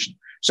situation.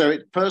 So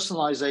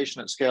personalization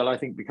at scale, I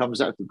think,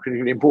 becomes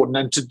critically important.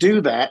 And to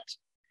do that,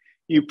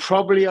 you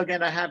probably are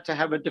going to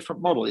have a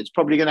different model. It's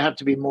probably going to have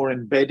to be more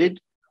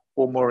embedded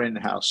or more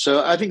in-house.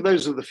 So I think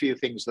those are the few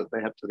things that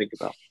they have to think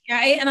about. Yeah,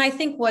 and I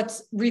think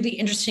what's really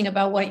interesting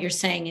about what you're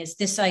saying is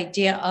this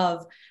idea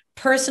of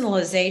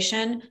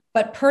personalization,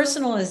 but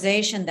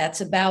personalization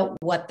that's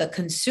about what the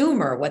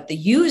consumer, what the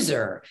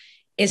user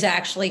is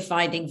actually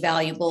finding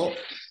valuable,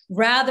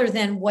 rather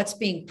than what's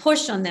being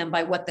pushed on them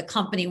by what the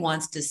company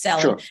wants to sell.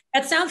 Sure.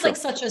 That sounds like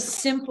such a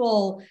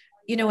simple,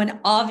 an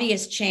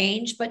obvious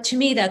change, but to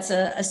me, that's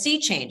a sea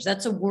change.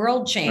 That's a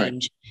world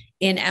change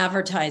in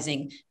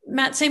advertising.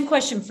 Matt, same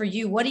question for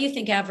you. What do you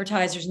think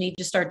advertisers need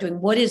to start doing?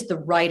 What is the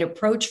right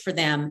approach for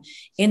them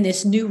in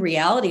this new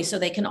reality so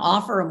they can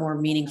offer a more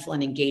meaningful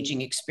and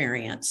engaging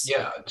experience?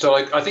 Yeah, so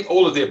I think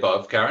all of the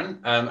above, Karen.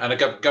 And I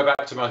go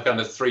back to my kind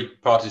of three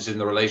parties in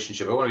the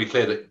relationship. I want to be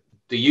clear that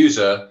the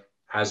user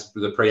has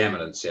the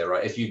preeminence here,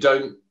 right? If you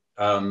don't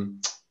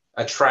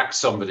attract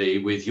somebody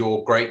with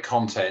your great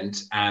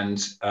content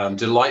and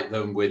delight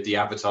them with the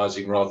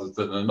advertising rather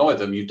than annoy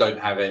them, you don't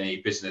have any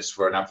business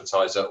for an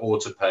advertiser or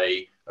to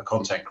pay a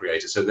content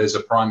creator. So there's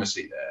a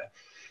primacy there.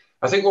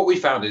 I think what we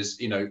found is,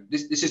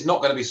 this is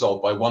not going to be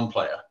solved by one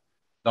player,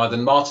 neither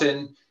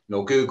Martin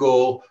nor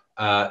Google,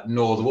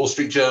 nor the Wall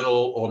Street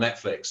Journal or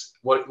Netflix.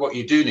 What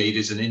you do need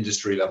is an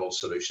industry level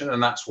solution.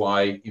 And that's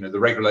why, the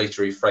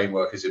regulatory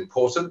framework is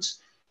important.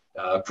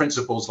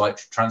 Principles like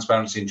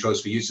transparency and choice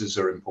for users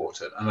are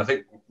important. And I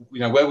think,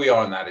 where we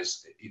are in that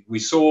is we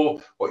saw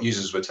what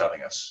users were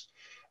telling us.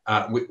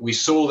 We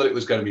saw that it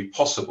was going to be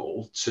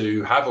possible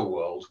to have a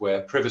world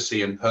where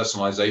privacy and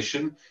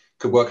personalization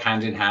could work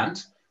hand in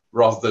hand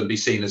rather than be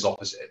seen as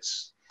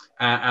opposites.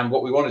 And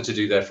what we wanted to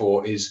do,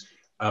 therefore, is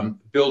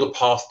build a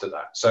path to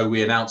that. So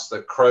we announced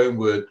that Chrome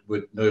would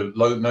no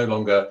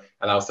longer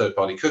allow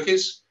third-party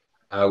cookies,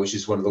 which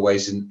is one of the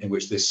ways in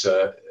which this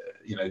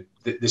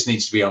this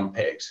needs to be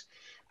unpicked.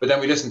 But then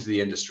we listened to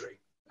the industry.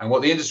 And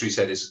what the industry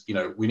said is,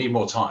 we need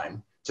more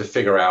time to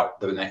figure out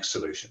the next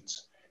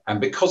solutions. And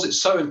because it's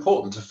so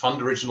important to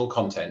fund original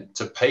content,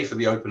 to pay for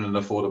the open and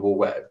affordable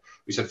web,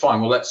 we said,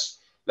 fine, well, let's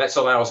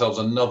allow ourselves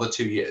another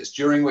 2 years,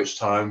 during which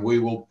time we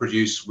will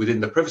produce within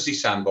the Privacy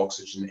Sandbox,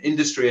 which is an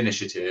industry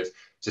initiative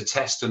to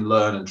test and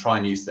learn and try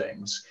new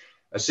things,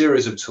 a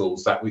series of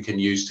tools that we can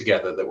use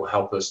together that will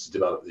help us to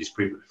develop these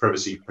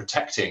privacy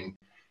protecting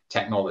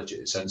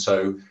technologies. And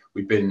so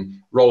we've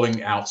been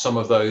rolling out some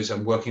of those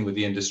and working with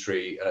the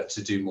industry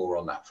to do more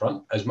on that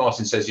front. As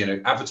Martin says,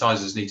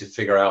 advertisers need to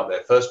figure out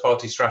their first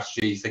party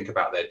strategy, think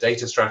about their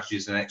data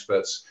strategies, and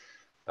experts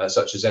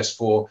such as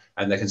S4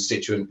 and their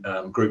constituent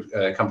group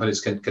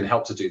companies can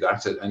help to do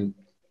that. And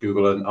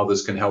Google and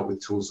others can help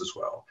with tools as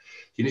well.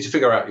 You need to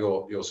figure out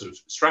your sort of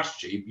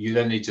strategy. You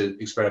then need to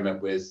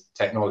experiment with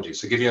technology.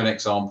 So give you an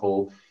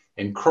example,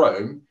 in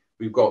Chrome,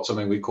 we've got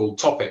something we call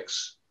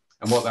topics.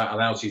 And what that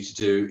allows you to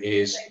do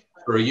is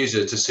for a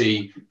user to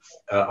see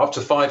up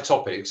to 5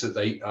 topics that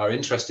they are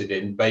interested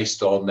in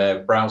based on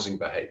their browsing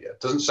behavior.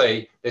 It doesn't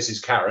say this is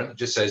Karen, it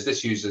just says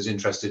this user is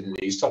interested in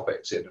these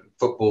topics, in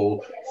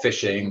football,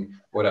 fishing,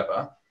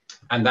 whatever.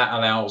 And that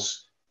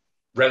allows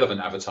relevant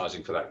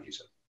advertising for that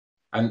user.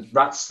 And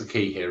that's the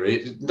key here.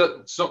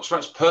 It's not so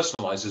much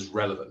personalized as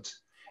relevant.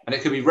 And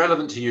it could be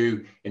relevant to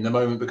you in the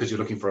moment because you're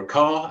looking for a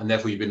car, and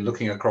therefore you've been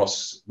looking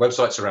across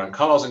websites around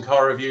cars and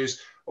car reviews,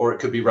 or it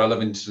could be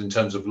relevant in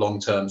terms of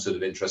long-term sort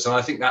of interest. And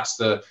I think that's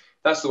the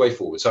way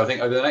forward. So I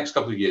think over the next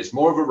couple of years,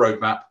 more of a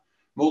roadmap,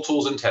 more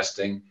tools and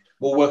testing,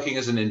 more working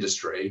as an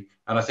industry,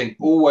 and I think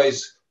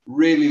always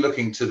really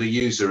looking to the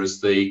user as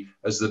the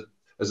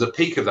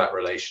peak of that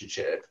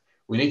relationship.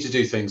 We need to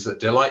do things that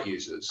delight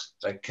users,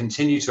 that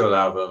continue to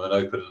allow them an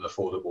open and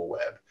affordable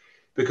web.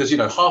 Because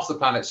half the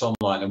planet's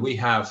online, and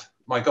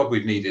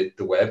we've needed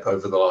the web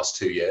over the last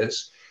 2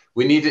 years.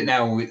 We need it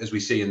now, as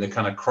we see in the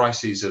kind of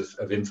crises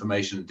of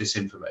information and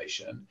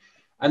disinformation.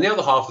 And the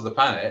other half of the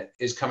planet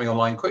is coming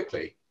online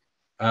quickly.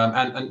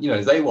 And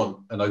they want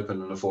an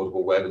open and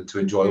affordable web and to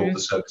enjoy all the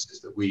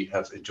services that we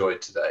have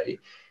enjoyed today.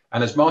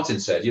 And as Martin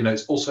said,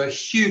 it's also a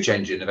huge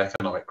engine of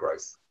economic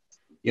growth.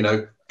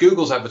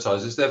 Google's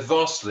advertisers, they're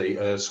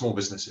vastly small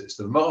businesses.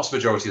 The vast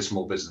majority of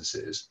small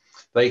businesses,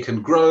 they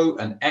can grow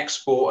and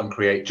export and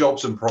create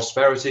jobs and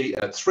prosperity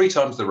at 3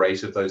 times the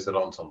rate of those that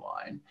aren't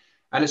online.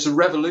 And it's a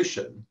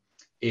revolution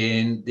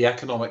in the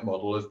economic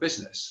model of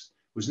business.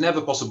 It was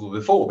never possible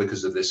before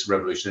because of this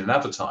revolution in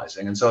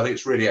advertising. And so I think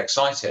it's really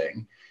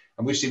exciting.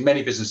 And we've seen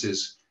many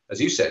businesses,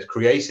 as you said,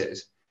 created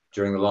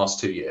during the last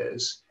 2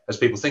 years as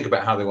people think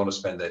about how they want to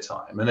spend their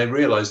time. And they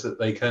realize that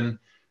they can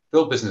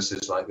build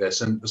businesses like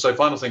this. And so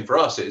final thing for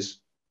us is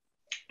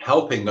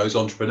helping those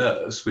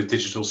entrepreneurs with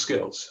digital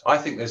skills. I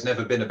think there's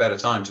never been a better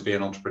time to be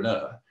an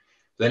entrepreneur.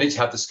 They need to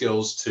have the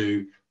skills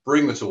to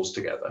bring the tools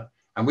together.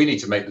 And we need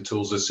to make the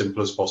tools as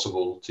simple as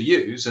possible to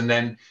use. And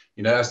then,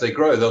 as they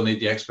grow, they'll need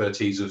the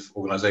expertise of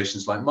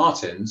organizations like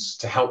Martin's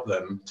to help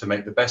them to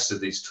make the best of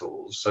these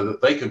tools so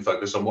that they can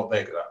focus on what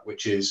they're good at,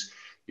 which is,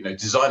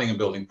 designing and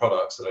building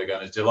products that are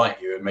going to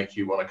delight you and make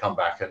you want to come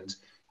back and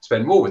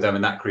spend more with them.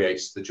 And that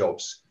creates the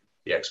jobs,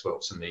 the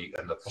exports, and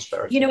the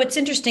prosperity. It's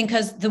interesting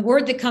because the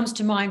word that comes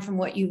to mind from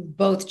what you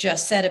both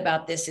just said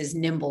about this is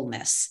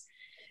nimbleness.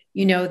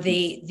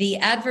 The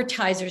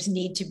advertisers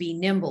need to be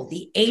nimble.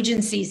 The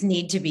agencies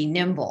need to be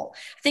nimble.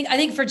 I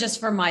think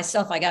for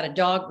myself, I got a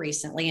dog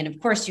recently. And of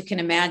course you can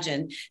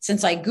imagine,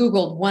 since I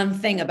Googled one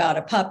thing about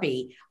a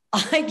puppy,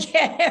 I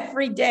get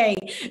every day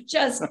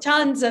just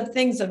tons of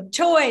things of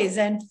toys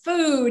and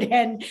food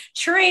and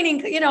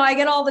training. I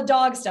get all the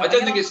dog stuff. I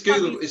don't think it's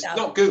Google. It's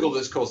not Google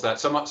that's caused that.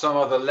 Some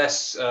other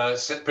less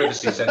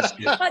privacy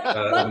sensitive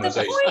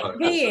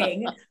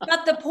organization.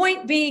 But the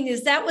point being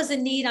is that was a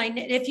need.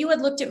 If you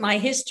had looked at my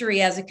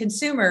history as a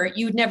consumer,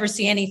 you'd never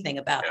see anything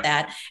about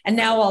that. And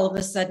now all of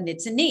a sudden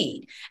it's a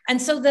need.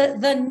 And so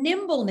the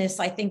nimbleness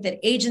I think that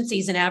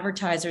agencies and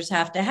advertisers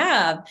have to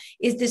have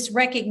is this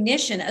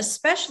recognition,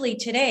 especially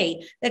today,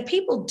 that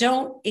people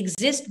don't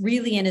exist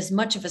really in as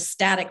much of a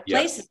static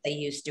place as they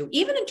used to,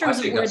 even in terms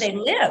of where they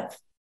live.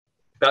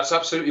 That's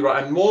absolutely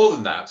right. And more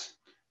than that,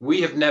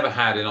 we have never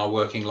had in our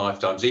working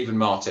lifetimes, even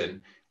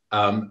Martin,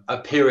 a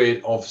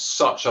period of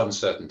such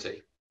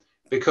uncertainty.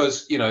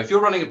 Because, if you're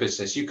running a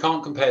business, you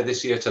can't compare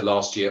this year to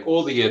last year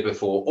or the year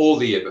before or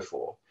the year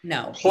before.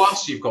 No.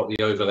 Plus, you've got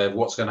the overlay of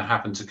what's going to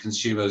happen to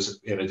consumers'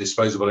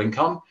 disposable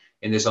income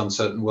in this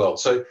uncertain world.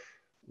 So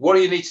what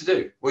do you need to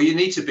do? Well, you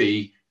need to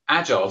be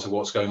agile to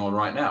what's going on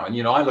right now.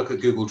 And, I look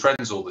at Google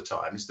Trends all the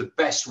time. It's the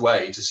best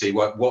way to see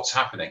what's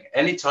happening.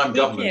 Anytime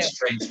governments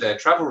change their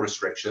travel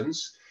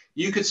restrictions,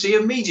 you could see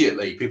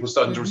immediately people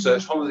starting to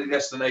research holiday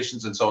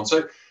destinations and so on.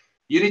 So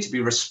you need to be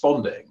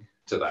responding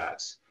to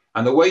that.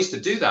 And the ways to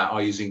do that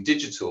are using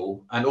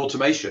digital and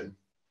automation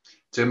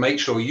to make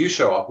sure you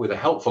show up with a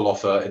helpful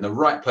offer in the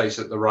right place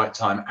at the right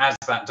time as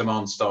that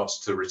demand starts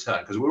to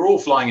return. Because we're all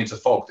flying into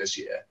fog this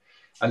year.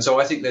 And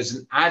so I think there's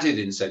an added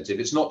incentive.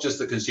 It's not just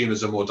that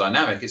consumers are more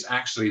dynamic, it's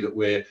actually that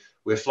we're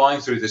flying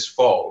through this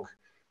fog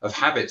of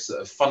habits that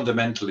are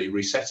fundamentally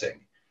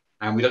resetting.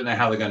 And we don't know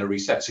how they're going to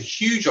reset. It's a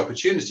huge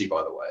opportunity,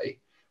 by the way,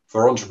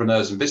 for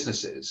entrepreneurs and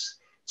businesses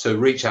to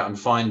reach out and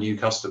find new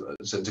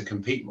customers and to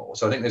compete more.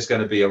 So I think there's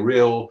going to be a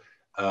real,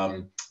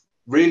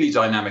 really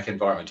dynamic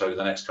environment over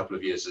the next couple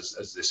of years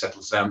as this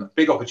settles down.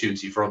 Big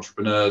opportunity for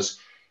entrepreneurs.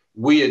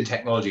 We in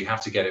technology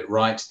have to get it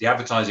right. The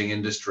advertising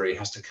industry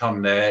has to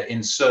come there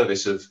in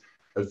service of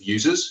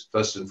users,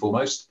 first and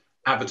foremost,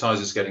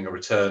 advertisers getting a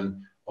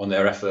return on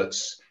their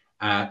efforts,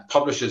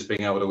 publishers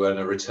being able to earn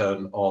a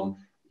return on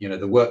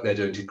the work they're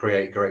doing to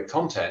create great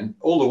content,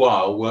 all the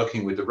while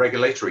working with the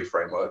regulatory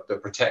framework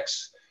that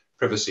protects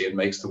privacy and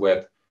makes the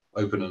web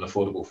open and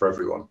affordable for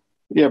everyone.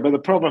 Yeah, but the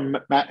problem,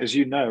 Matt, as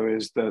you know,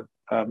 is that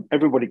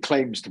everybody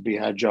claims to be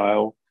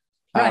agile.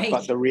 Right.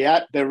 But the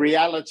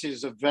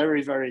realities are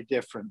very, very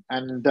different.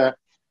 And the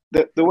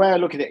way I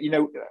look at it,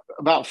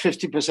 about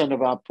 50%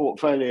 of our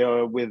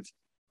portfolio are with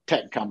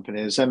tech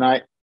companies. And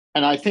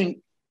I think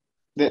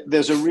that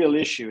there's a real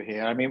issue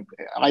here. I mean,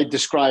 I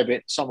describe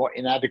it somewhat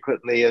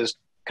inadequately as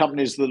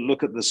companies that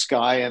look at the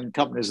sky and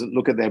companies that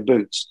look at their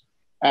boots.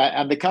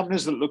 And the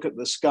companies that look at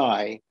the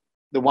sky,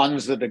 the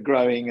ones that are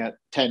growing at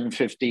 10,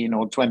 15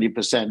 or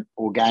 20%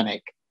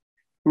 organic,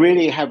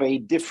 really have a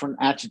different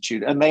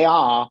attitude. And they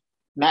are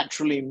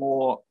naturally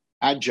more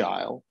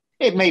agile.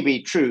 It may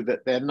be true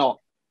that they're not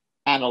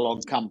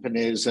analog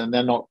companies and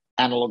they're not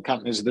analog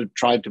companies that have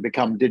tried to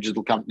become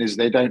digital companies.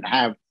 They don't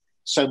have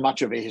so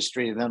much of a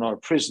history. They're not a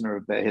prisoner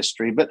of their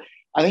history. But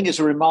I think it's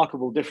a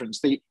remarkable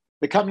difference. The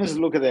companies that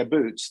look at their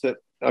boots that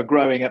are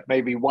growing at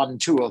maybe 1,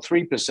 2 or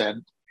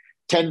 3%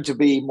 tend to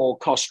be more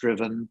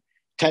cost-driven,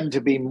 tend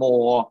to be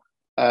more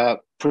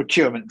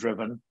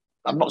procurement-driven.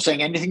 I'm not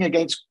saying anything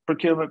against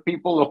procurement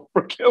people or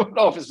procurement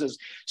officers.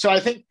 So I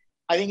think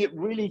it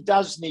really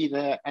does need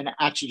an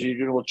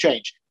attitudinal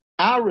change.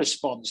 Our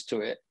response to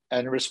it,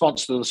 and in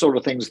response to the sort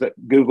of things that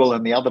Google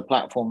and the other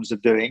platforms are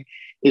doing,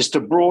 is to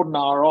broaden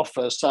our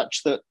offer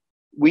such that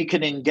we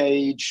can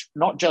engage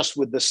not just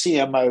with the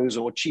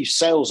CMOs or chief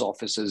sales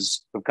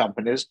officers of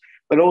companies,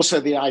 but also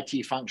the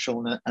IT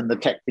functional and the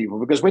tech people.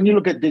 Because when you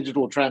look at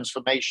digital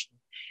transformation,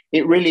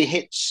 it really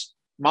hits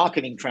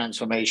marketing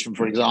transformation,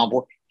 for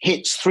example,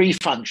 hits 3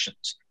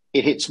 functions.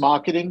 It hits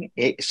marketing,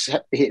 it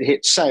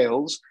hits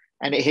sales,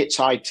 and it hits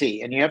IT.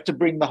 And you have to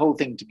bring the whole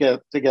thing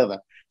together.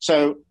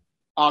 So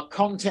our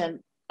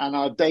content and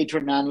our data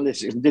and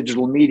analytics and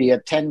digital media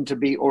tend to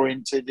be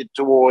oriented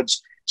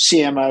towards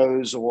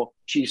CMOs or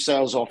chief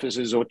sales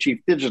officers or chief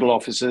digital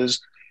officers.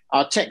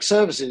 Our tech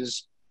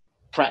services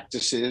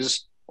practice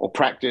is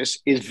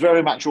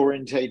very much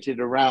orientated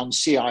around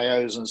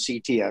CIOs and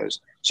CTOs.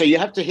 So you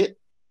have to hit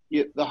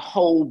the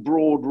whole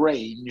broad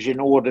range in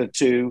order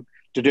to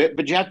do it,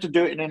 but you have to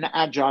do it in an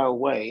agile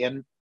way.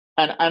 And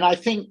I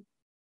think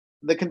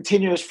the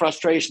continuous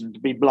frustration, to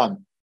be blunt,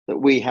 that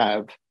we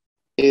have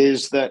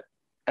is that,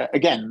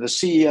 again, the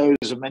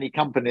CEOs of many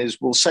companies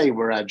will say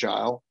we're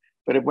agile,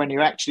 but when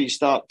you actually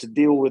start to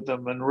deal with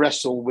them and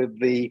wrestle with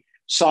the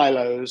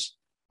silos,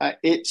 and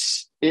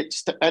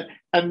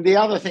the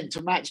other thing,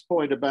 to Matt's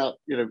point about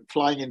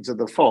flying into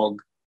the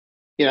fog,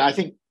 I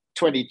think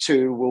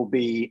 22 will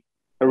be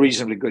a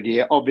reasonably good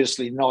year.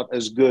 Obviously, not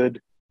as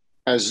good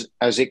as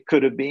it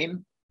could have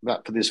been,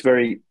 but for this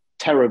very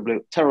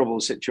terrible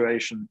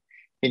situation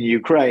in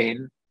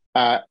Ukraine,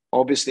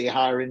 obviously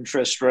higher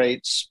interest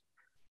rates,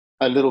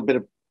 a little bit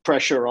of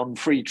pressure on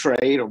free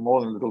trade, or more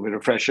than a little bit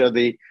of pressure,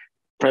 the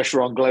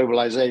pressure on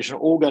globalization,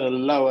 all going to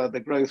lower the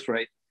growth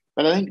rate.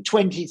 But I think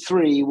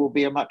 23 will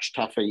be a much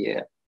tougher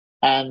year.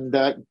 And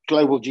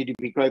global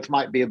GDP growth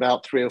might be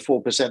about 3 or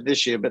 4%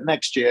 this year, but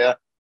next year,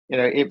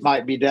 it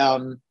might be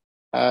down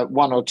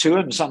 1 or 2.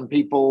 And some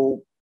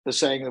people are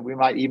saying that we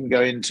might even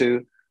go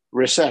into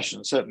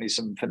recession. Certainly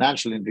some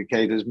financial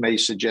indicators may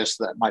suggest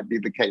that might be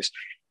the case.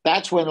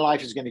 That's when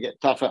life is going to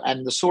get tougher.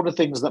 And the sort of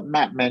things that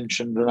Matt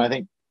mentioned, and I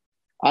think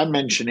I'm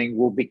mentioning,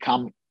 will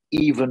become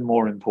even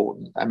more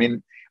important. I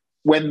mean,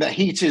 when the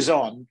heat is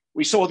on,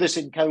 we saw this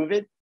in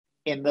COVID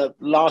in the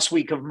last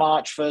week of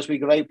March, first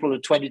week of April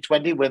of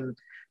 2020, when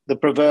the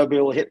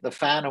proverbial hit the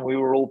fan and we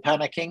were all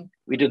panicking.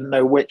 We didn't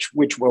know which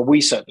well,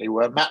 we certainly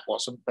were. Matt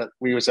wasn't, but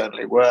we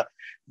certainly were.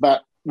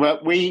 But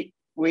we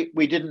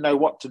didn't know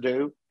what to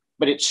do.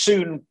 But it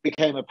soon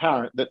became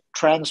apparent that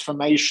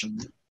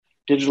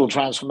digital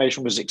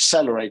transformation was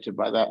accelerated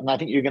by that. And I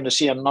think you're going to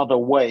see another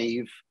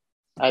wave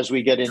as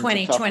we get into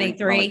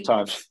 2023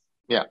 times.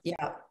 Yeah.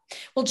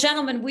 Well,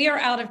 gentlemen, we are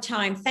out of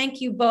time.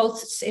 Thank you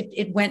both.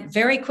 It went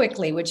very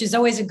quickly, which is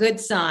always a good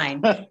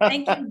sign.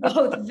 Thank you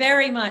both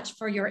very much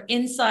for your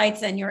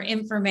insights and your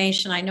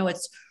information. I know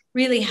it's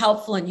really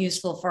helpful and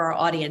useful for our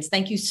audience.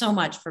 Thank you so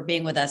much for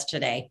being with us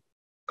today.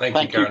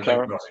 Thank you,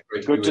 Karen.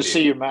 Good to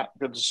see you, Matt.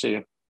 Good to see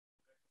you.